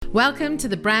Welcome to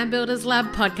the Brand Builders Lab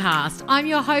podcast. I'm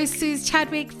your host, Suze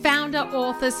Chadwick, founder,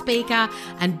 author, speaker,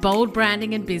 and bold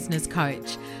branding and business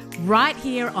coach. Right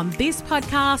here on this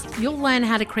podcast, you'll learn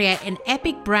how to create an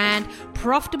epic brand,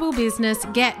 profitable business,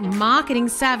 get marketing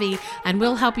savvy, and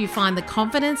we'll help you find the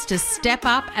confidence to step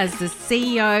up as the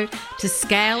CEO to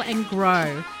scale and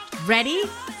grow. Ready?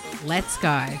 Let's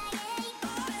go.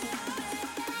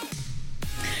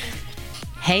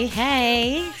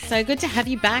 Hey, so good to have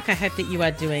you back. I hope that you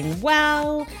are doing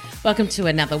well. Welcome to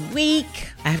another week.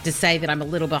 I have to say that I'm a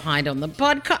little behind on the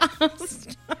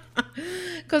podcast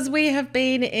because we have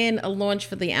been in a launch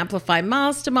for the Amplify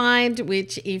Mastermind,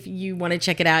 which if you want to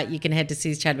check it out, you can head to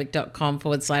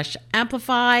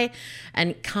suzechadwick.com/amplify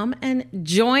and come and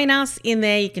join us in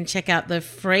there. You can check out the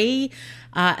free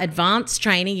advanced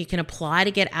training. You can apply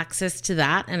to get access to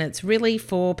that, and it's really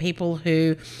for people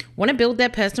who want to build their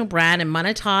personal brand and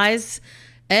monetize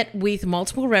it with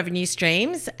multiple revenue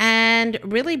streams and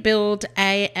really build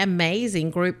an amazing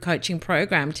group coaching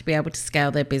program to be able to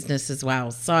scale their business as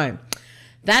well. So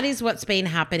that is what's been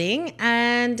happening.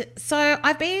 And so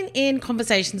I've been in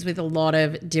conversations with a lot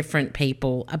of different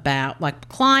people about like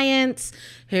clients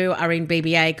who are in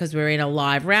BBA because we're in a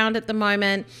live round at the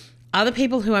moment, other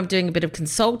people who I'm doing a bit of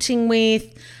consulting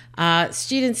with,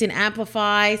 students in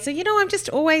Amplify. So, I'm just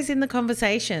always in the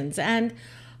conversations. And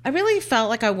I really felt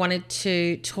like I wanted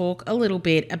to talk a little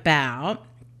bit about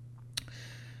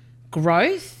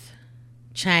growth,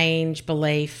 change,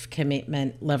 belief,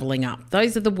 commitment, leveling up.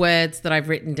 Those are the words that I've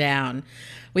written down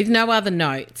with no other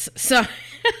notes. So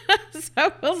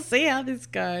we'll see how this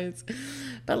goes.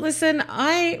 But listen,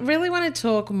 I really want to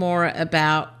talk more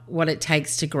about what it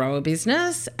takes to grow a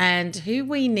business and who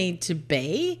we need to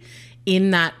be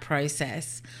in that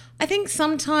process. I think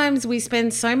sometimes we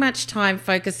spend so much time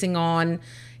focusing on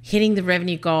hitting the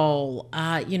revenue goal,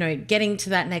 getting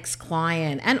to that next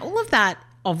client, and all of that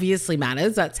obviously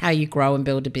matters. That's how you grow and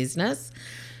build a business.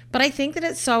 But I think that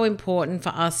it's so important for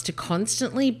us to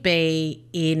constantly be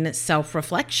in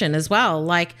self-reflection as well.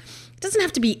 Like, it doesn't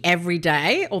have to be every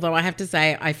day, although I have to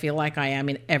say I feel like I am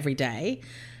in every day.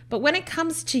 But when it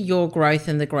comes to your growth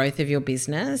and the growth of your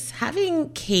business, having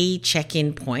key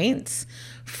check-in points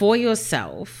for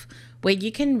yourself where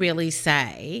you can really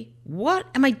say, what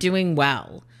am I doing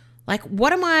well? Like,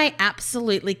 what am I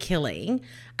absolutely killing?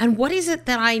 And what is it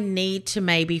that I need to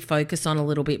maybe focus on a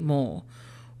little bit more?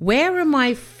 Where are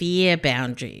my fear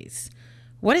boundaries?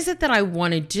 What is it that I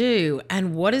want to do?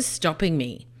 And what is stopping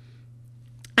me?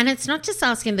 And it's not just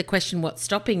asking the question, what's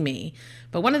stopping me?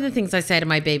 But one of the things I say to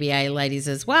my BBA ladies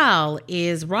as well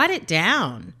is write it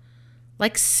down.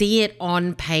 Like, see it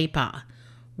on paper.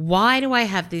 Why do I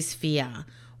have this fear?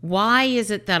 Why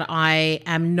is it that I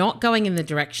am not going in the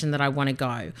direction that I want to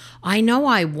go? I know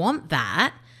I want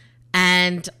that,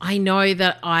 and I know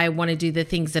that I want to do the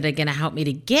things that are going to help me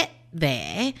to get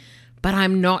there, but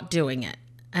I'm not doing it.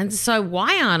 And so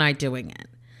why aren't I doing it?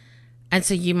 And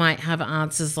so you might have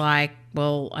answers like,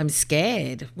 well, I'm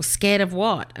scared. Well, scared of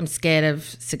what? I'm scared of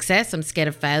success. I'm scared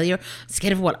of failure. I'm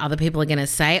scared of what other people are going to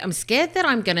say. I'm scared that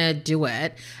I'm going to do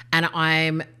it and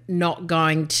I'm not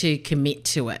going to commit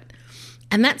to it.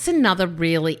 And that's another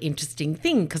really interesting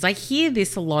thing because I hear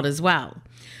this a lot as well.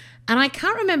 And I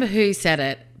can't remember who said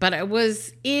it, but it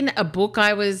was in a book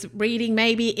I was reading.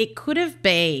 Maybe it could have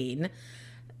been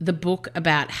the book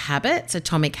about habits,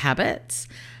 Atomic Habits.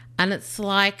 And it's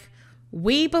like,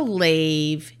 we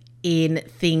believe in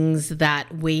things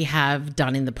that we have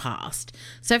done in the past.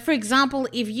 So for example,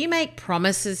 if you make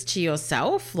promises to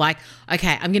yourself, like,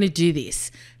 okay, I'm going to do this,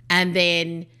 and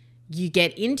then you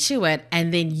get into it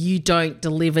and then you don't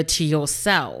deliver to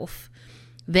yourself,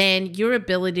 then your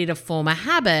ability to form a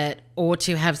habit or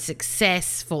to have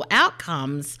successful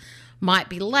outcomes might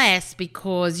be less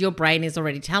because your brain is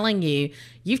already telling you,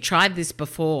 you've tried this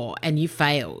before and you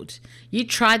failed. You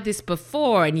tried this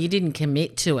before and you didn't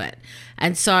commit to it.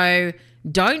 And so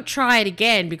don't try it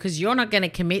again because you're not going to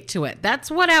commit to it. That's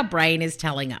what our brain is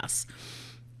telling us.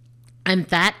 And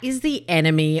that is the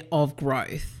enemy of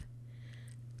growth.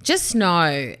 Just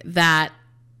know that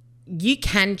you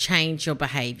can change your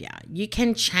behavior. You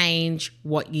can change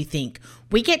what you think.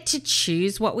 We get to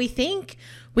choose what we think.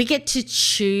 We get to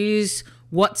choose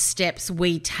what steps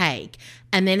we take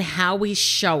and then how we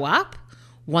show up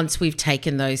once we've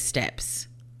taken those steps.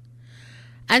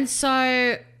 And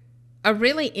so a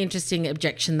really interesting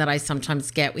objection that I sometimes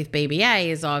get with BBA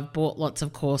is I've bought lots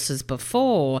of courses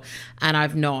before and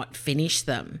I've not finished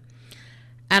them.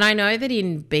 And I know that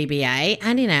in BBA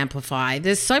and in Amplify,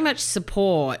 there's so much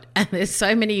support and there's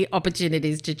so many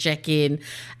opportunities to check in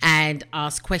and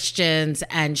ask questions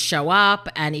and show up.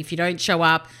 And if you don't show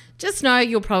up, just know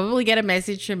you'll probably get a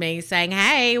message from me saying,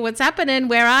 hey, what's happening?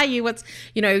 Where are you?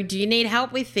 Do you need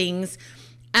help with things?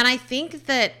 And I think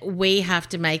that we have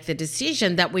to make the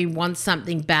decision that we want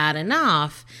something bad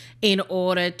enough in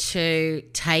order to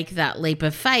take that leap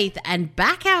of faith and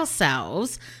back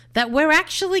ourselves that we're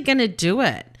actually going to do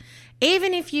it.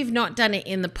 Even if you've not done it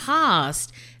in the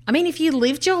past, I mean, if you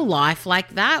lived your life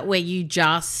like that, where you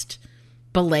just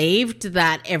believed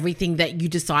that everything that you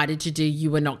decided to do, you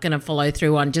were not going to follow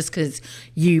through on just because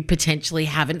you potentially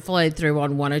haven't followed through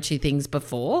on one or two things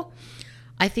before,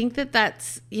 I think that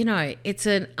that's,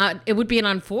 it would be an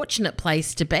unfortunate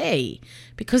place to be,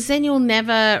 because then you'll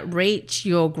never reach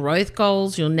your growth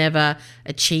goals. You'll never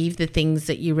achieve the things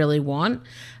that you really want.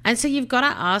 And so you've got to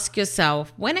ask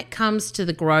yourself, when it comes to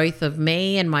the growth of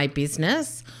me and my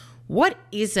business, what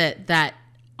is it that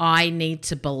I need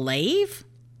to believe?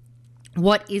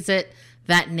 What is it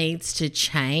that needs to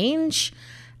change?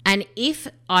 And if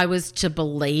I was to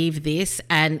believe this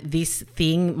and this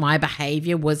thing, my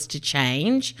behavior was to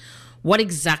change, what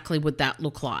exactly would that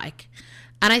look like?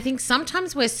 And I think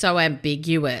sometimes we're so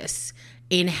ambiguous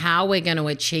in how we're going to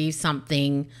achieve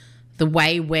something, the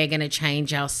way we're going to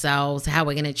change ourselves, how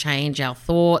we're going to change our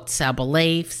thoughts, our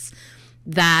beliefs,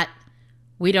 that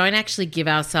we don't actually give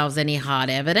ourselves any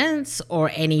hard evidence or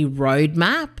any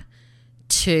roadmap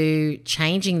to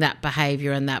changing that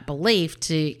behavior and that belief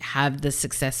to have the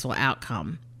successful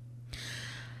outcome.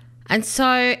 And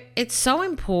so it's so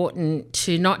important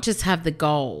to not just have the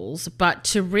goals, but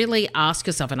to really ask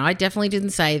yourself, and I definitely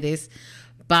didn't say this,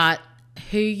 but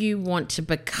who you want to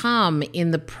become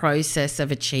in the process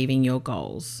of achieving your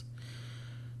goals.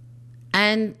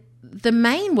 And the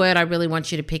main word I really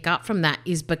want you to pick up from that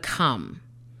is become.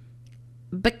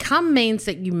 Become means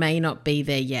that you may not be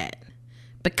there yet.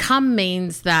 Become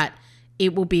means that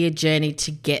it will be a journey to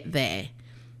get there.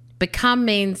 Become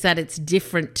means that it's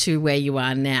different to where you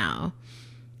are now.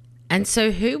 And so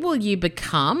who will you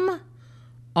become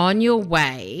on your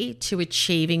way to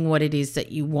achieving what it is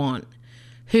that you want?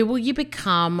 Who will you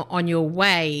become on your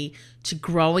way to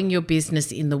growing your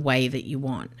business in the way that you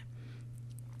want?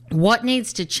 What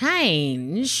needs to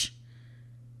change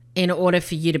in order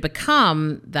for you to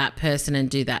become that person and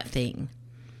do that thing?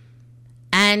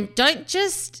 And don't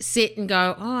just sit and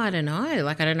go, oh, I don't know.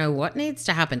 I don't know what needs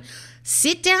to happen.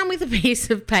 Sit down with a piece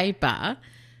of paper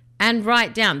and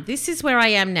write down, this is where I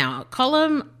am now.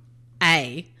 Column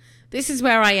A, this is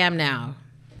where I am now.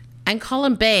 And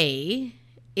column B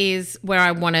is where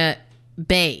I want to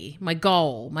be, my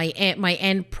goal, my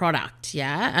end product,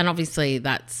 yeah? And obviously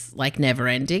that's like never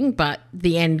ending, but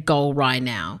the end goal right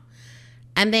now.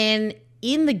 And then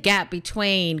in the gap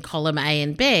between column A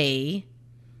and B,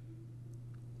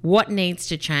 what needs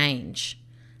to change?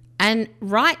 And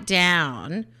write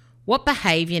down what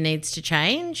behavior needs to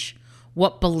change,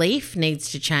 what belief needs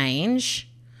to change,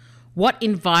 what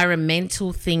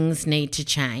environmental things need to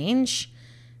change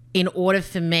in order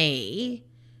for me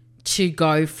to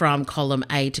go from column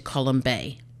A to column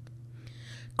B.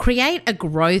 Create a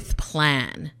growth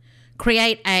plan.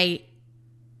 Create a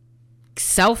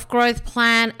self-growth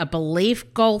plan, a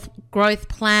belief growth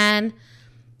plan.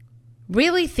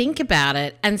 Really think about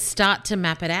it and start to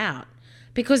map it out.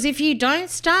 Because if you don't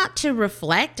start to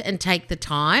reflect and take the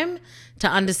time to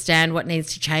understand what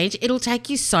needs to change, it'll take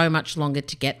you so much longer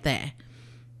to get there.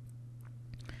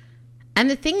 And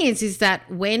the thing is that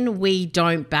when we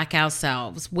don't back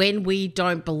ourselves, when we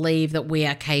don't believe that we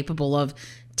are capable of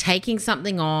taking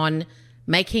something on,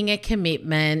 making a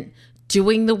commitment,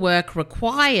 doing the work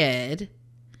required,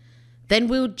 then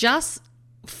we'll just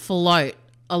float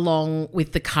along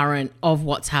with the current of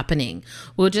what's happening.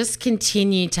 We'll just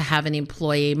continue to have an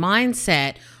employee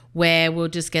mindset where we'll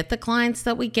just get the clients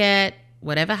that we get,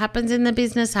 whatever happens in the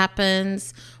business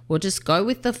happens. We'll just go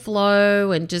with the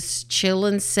flow and just chill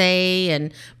and see,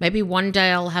 and maybe one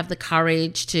day I'll have the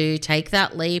courage to take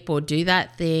that leap or do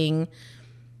that thing.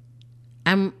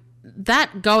 And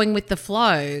that going with the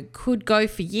flow could go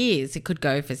for years. It could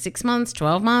go for 6 months,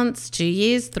 12 months, 2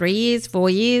 years, 3 years, 4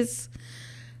 years.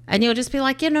 And you'll just be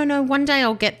like, yeah, no, one day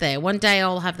I'll get there. One day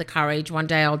I'll have the courage. One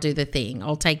day I'll do the thing.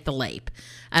 I'll take the leap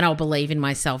and I'll believe in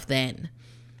myself then.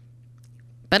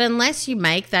 But unless you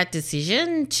make that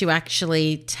decision to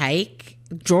actually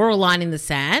draw a line in the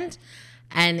sand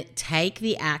and take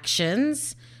the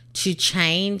actions to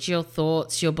change your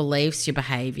thoughts, your beliefs, your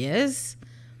behaviors,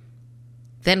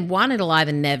 then one, it'll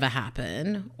either never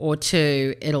happen, or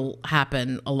two, it'll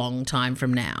happen a long time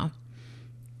from now.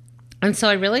 And so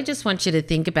I really just want you to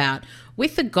think about,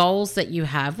 with the goals that you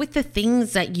have, with the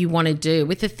things that you want to do,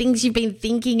 with the things you've been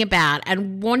thinking about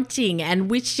and wanting and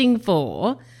wishing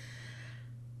for,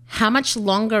 How much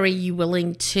longer are you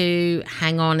willing to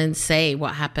hang on and see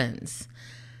what happens?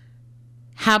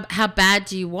 How bad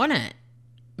do you want it?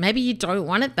 Maybe you don't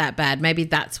want it that bad. Maybe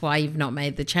that's why you've not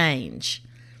made the change.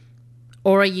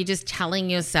 Or are you just telling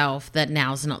yourself that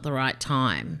now's not the right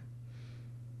time?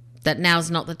 That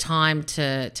now's not the time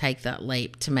to take that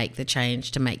leap, to make the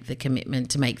change, to make the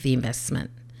commitment, to make the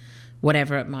investment,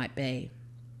 whatever it might be.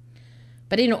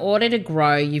 But in order to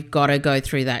grow, you've got to go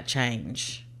through that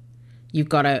change. You've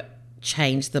got to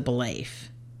change the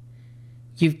belief.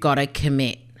 You've got to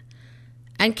commit.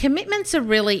 And commitment's a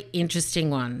really interesting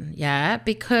one, yeah,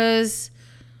 because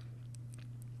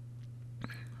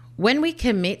when we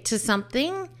commit to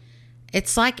something,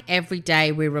 it's like every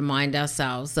day we remind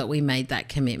ourselves that we made that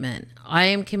commitment. I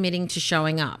am committing to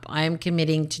showing up. I am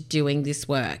committing to doing this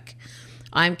work.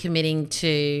 I'm committing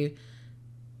to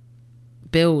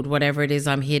build whatever it is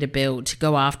I'm here to build, to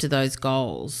go after those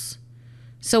goals.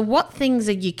 So what things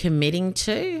are you committing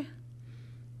to?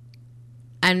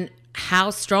 And how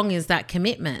strong is that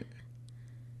commitment?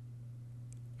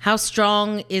 How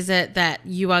strong is it that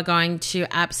you are going to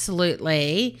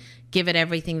absolutely give it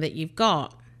everything that you've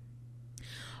got?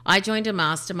 I joined a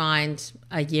mastermind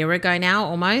a year ago now,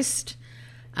 almost,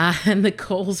 and the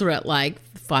calls were at like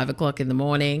 5 o'clock in the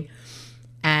morning,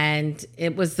 and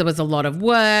there was a lot of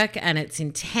work, and it's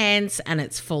intense, and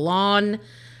it's full on,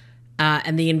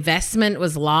 and the investment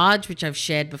was large, which I've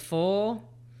shared before,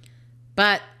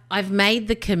 but I've made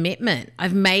the commitment.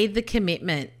 I've made the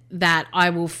commitment that I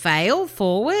will fail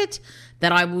forward,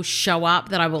 that I will show up,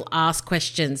 that I will ask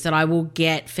questions, that I will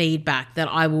get feedback, that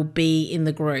I will be in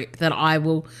the group, that I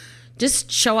will just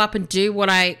show up and do what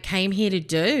I came here to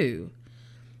do.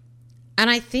 And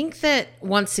I think that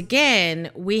once again,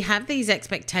 we have these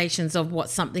expectations of what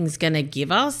something's going to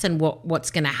give us and what's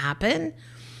going to happen.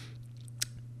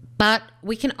 But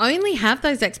we can only have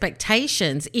those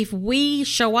expectations if we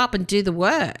show up and do the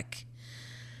work.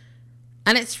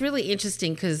 And it's really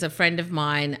interesting because a friend of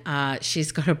mine,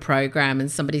 she's got a program,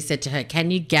 and somebody said to her,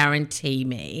 can you guarantee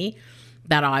me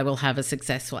that I will have a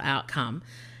successful outcome?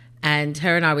 And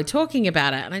her and I were talking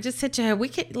about it. And I just said to her,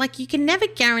 you can never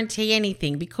guarantee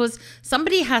anything, because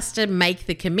somebody has to make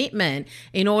the commitment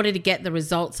in order to get the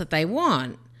results that they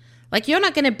want. Like, you're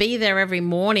not going to be there every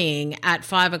morning at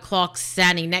 5 o'clock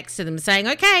standing next to them saying,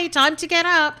 okay, time to get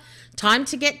up, time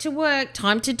to get to work,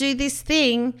 time to do this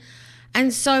thing.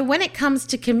 And so when it comes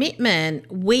to commitment,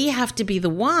 we have to be the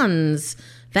ones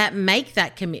that make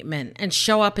that commitment and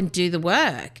show up and do the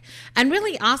work and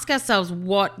really ask ourselves,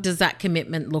 what does that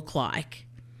commitment look like?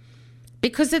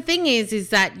 Because the thing is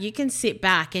that you can sit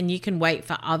back and you can wait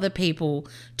for other people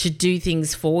to do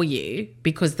things for you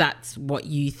because that's what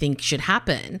you think should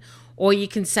happen. Or you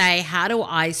can say, how do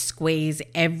I squeeze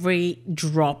every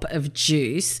drop of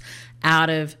juice out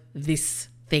of this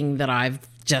thing that I've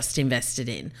just invested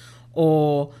in?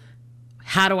 Or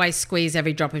how do I squeeze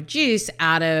every drop of juice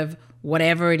out of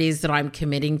whatever it is that I'm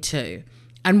committing to?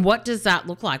 And what does that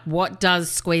look like? What does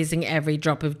squeezing every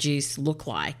drop of juice look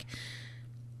like?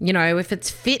 You know, if it's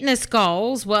fitness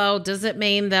goals, well, does it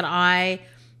mean that I,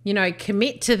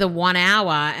 commit to the 1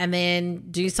 hour and then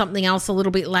do something else a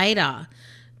little bit later?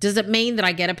 Does it mean that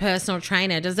I get a personal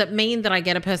trainer? Does it mean that I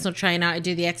get a personal trainer, I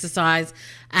do the exercise,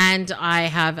 and I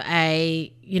have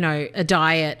a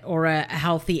diet or a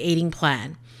healthy eating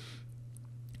plan?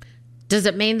 Does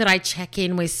it mean that I check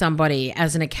in with somebody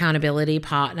as an accountability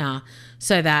partner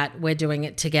so that we're doing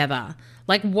it together?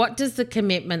 Like, what does the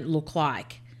commitment look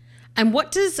like? And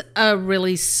what does a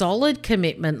really solid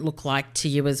commitment look like to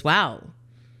you as well?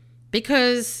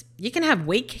 Because you can have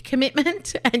weak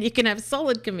commitment and you can have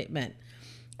solid commitment.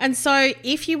 And so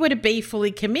if you were to be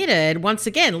fully committed, once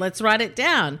again, let's write it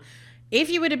down. If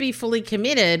you were to be fully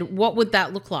committed, what would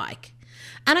that look like?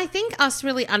 And I think us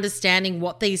really understanding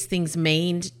what these things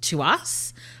mean to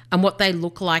us and what they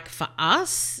look like for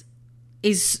us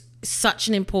is such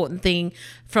an important thing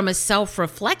from a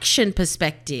self-reflection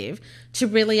perspective to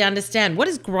really understand, what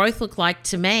does growth look like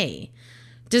to me?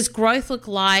 Does growth look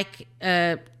like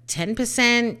 10%,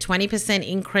 20%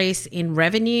 increase in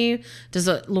revenue? Does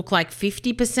it look like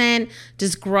 50%?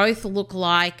 Does growth look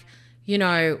like,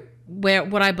 where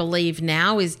what I believe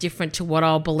now is different to what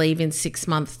I'll believe in 6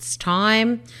 months'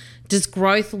 time? Does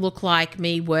growth look like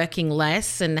me working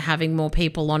less and having more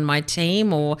people on my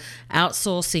team or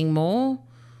outsourcing more?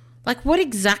 Like, what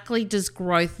exactly does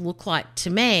growth look like to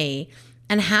me?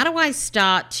 And how do I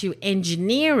start to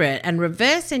engineer it and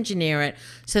reverse engineer it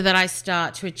so that I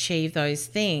start to achieve those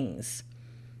things?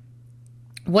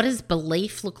 What does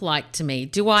belief look like to me?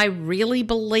 Do I really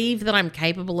believe that I'm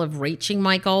capable of reaching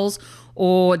my goals,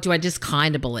 or do I just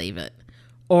kind of believe it?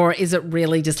 Or is it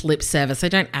really just lip service? I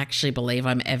don't actually believe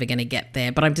I'm ever going to get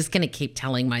there, but I'm just going to keep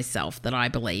telling myself that I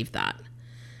believe that.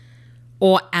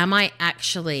 Or am I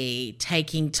actually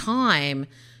taking time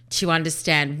to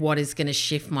understand what is going to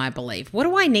shift my belief? What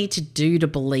do I need to do to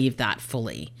believe that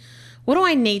fully? What do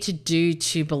I need to do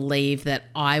to believe that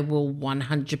I will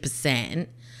 100%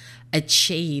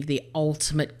 achieve the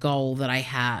ultimate goal that I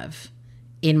have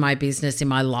in my business, in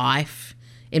my life,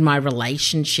 in my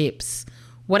relationships,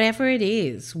 whatever it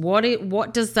is?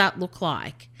 What does that look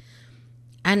like?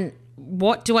 And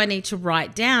what do I need to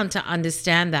write down to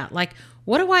understand that? Like,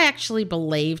 what do I actually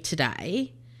believe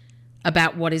today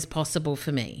about what is possible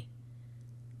for me?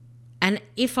 And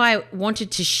if I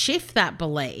wanted to shift that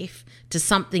belief to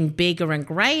something bigger and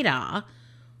greater,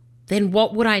 then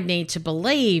what would I need to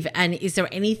believe? And is there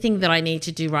anything that I need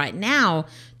to do right now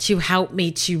to help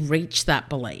me to reach that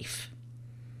belief?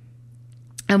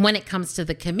 And when it comes to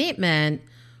the commitment,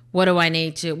 what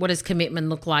does commitment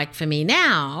look like for me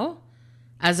now,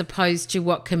 as opposed to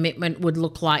what commitment would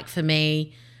look like for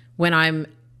me when I'm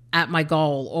at my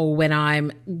goal or when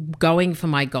I'm going for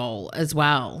my goal as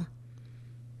well?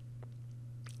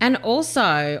 And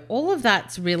also, all of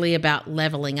that's really about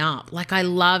leveling up. Like, I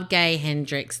love Gay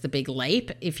Hendricks' The Big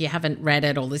Leap. If you haven't read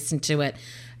it or listened to it,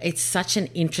 it's such an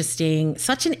interesting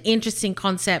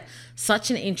concept, such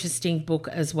an interesting book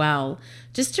as well,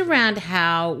 just around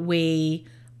how we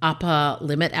upper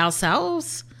limit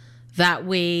ourselves, that what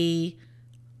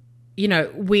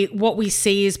we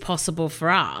see is possible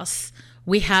for us.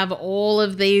 We have all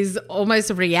of these almost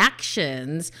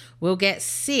reactions. We'll get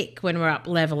sick when we're up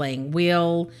leveling.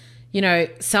 We'll,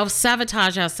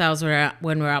 self-sabotage ourselves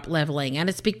when we're up leveling. And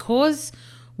it's because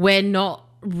we're not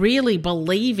really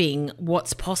believing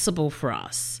what's possible for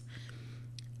us.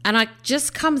 And it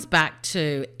just comes back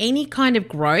to any kind of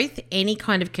growth, any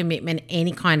kind of commitment,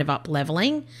 any kind of up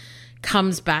leveling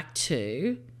comes back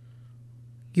to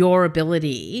your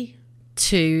ability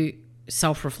to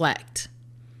self-reflect,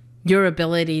 your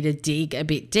ability to dig a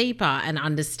bit deeper and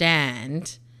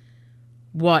understand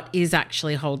what is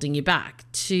actually holding you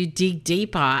back, to dig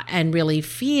deeper and really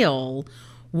feel,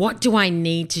 what do I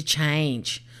need to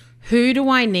change? Who do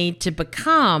I need to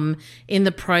become in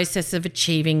the process of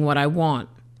achieving what I want?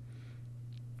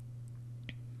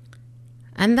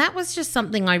 And that was just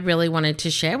something I really wanted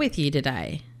to share with you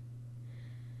today,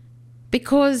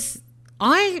 because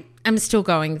I am still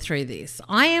going through this.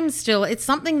 It's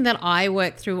something that I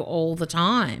work through all the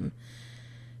time.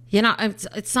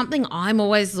 It's something I'm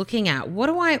always looking at. What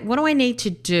do I need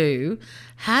to do?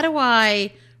 How do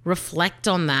I reflect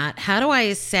on that? How do I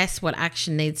assess what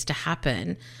action needs to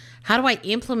happen? How do I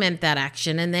implement that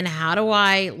action? And then how do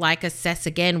I assess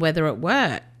again whether it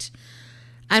worked?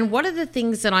 And what are the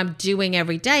things that I'm doing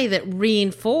every day that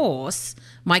reinforce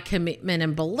my commitment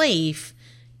and belief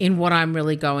in what I'm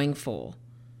really going for?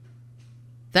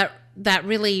 That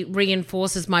really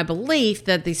reinforces my belief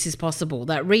that this is possible.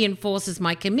 That reinforces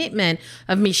my commitment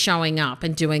of me showing up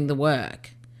and doing the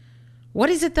work. What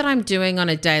is it that I'm doing on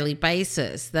a daily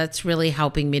basis that's really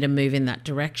helping me to move in that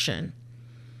direction?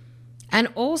 And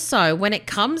also, when it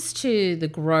comes to the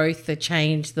growth, the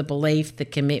change, the belief, the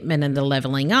commitment, and the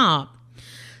leveling up,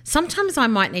 sometimes I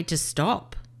might need to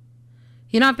stop.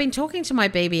 I've been talking to my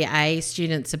BBA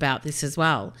students about this as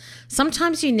well.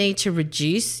 Sometimes you need to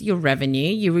reduce your revenue.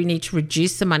 You need to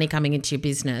reduce the money coming into your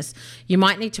business. You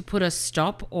might need to put a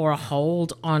stop or a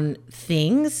hold on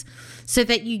things so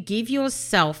that you give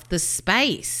yourself the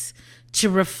space to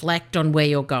reflect on where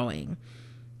you're going.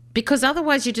 Because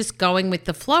otherwise you're just going with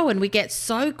the flow, and we get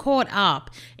so caught up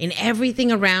in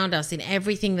everything around us, in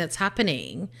everything that's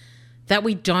happening, that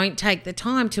we don't take the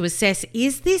time to assess,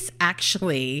 is this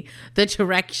actually the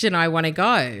direction I want to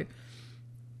go?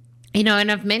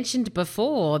 And I've mentioned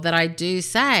before that I do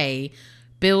say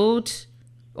build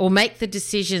or make the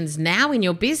decisions now in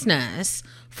your business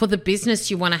for the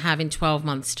business you want to have in 12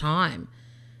 months' time.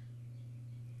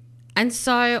 And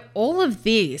so all of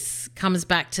this comes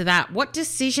back to that. What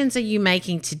decisions are you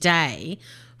making today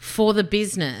for the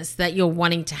business that you're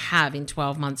wanting to have in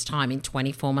 12 months' time, in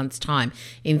 24 months' time,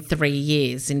 in 3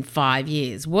 years, in 5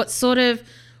 years? What sort of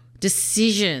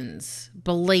decisions,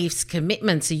 beliefs,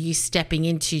 commitments are you stepping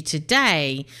into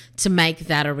today to make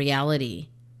that a reality?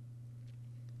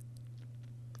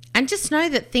 And just know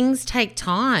that things take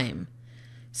time.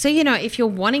 So, if you're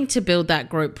wanting to build that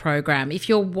group program, if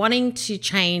you're wanting to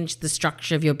change the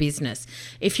structure of your business,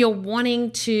 if you're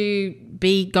wanting to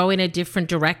go in a different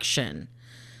direction,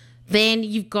 then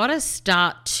you've got to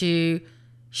start to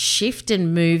shift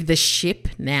and move the ship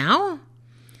now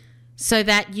so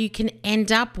that you can end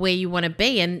up where you want to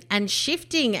be. And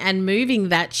shifting and moving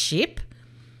that ship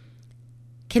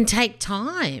can take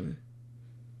time.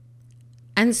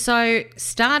 And so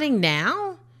starting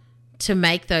now to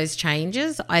make those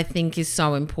changes, I think is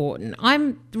so important.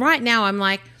 I'm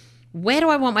like, where do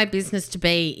I want my business to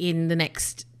be in the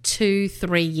next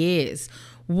 2-3 years?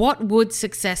 What would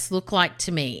success look like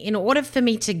to me? In order for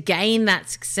me to gain that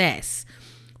success,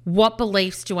 what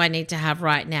beliefs do I need to have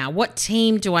right now? What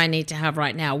team do I need to have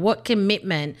right now? What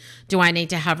commitment do I need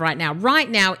to have right now? Right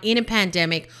now, in a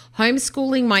pandemic,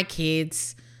 homeschooling my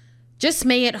kids, just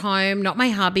me at home, not my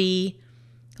hubby,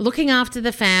 looking after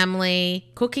the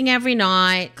family, cooking every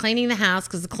night, cleaning the house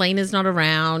because the cleaner's not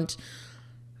around,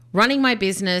 running my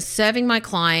business, serving my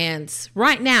clients.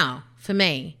 Right now, for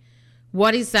me,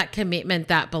 what is that commitment,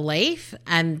 that belief,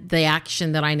 and the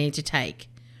action that I need to take?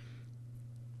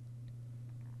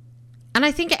 And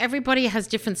I think everybody has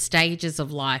different stages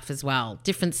of life as well,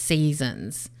 different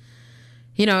seasons.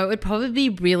 You know, it would probably be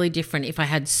really different if I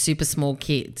had super small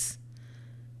kids.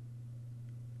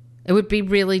 It would be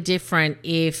really different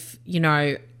if, you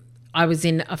know, I was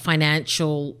in a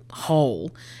financial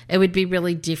hole. It would be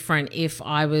really different if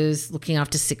I was looking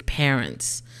after sick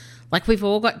parents. Like, we've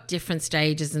all got different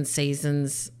stages and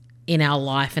seasons in our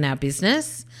life and our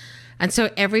business. And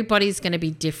so everybody's going to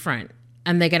be different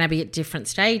and they're going to be at different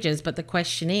stages. But the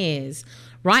question is,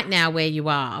 right now where you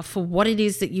are, for what it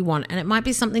is that you want, and it might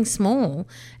be something small.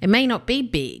 It may not be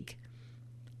big.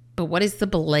 But what is the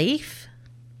belief,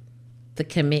 the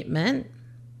commitment,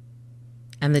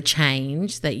 and the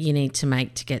change that you need to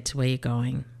make to get to where you're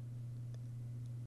going?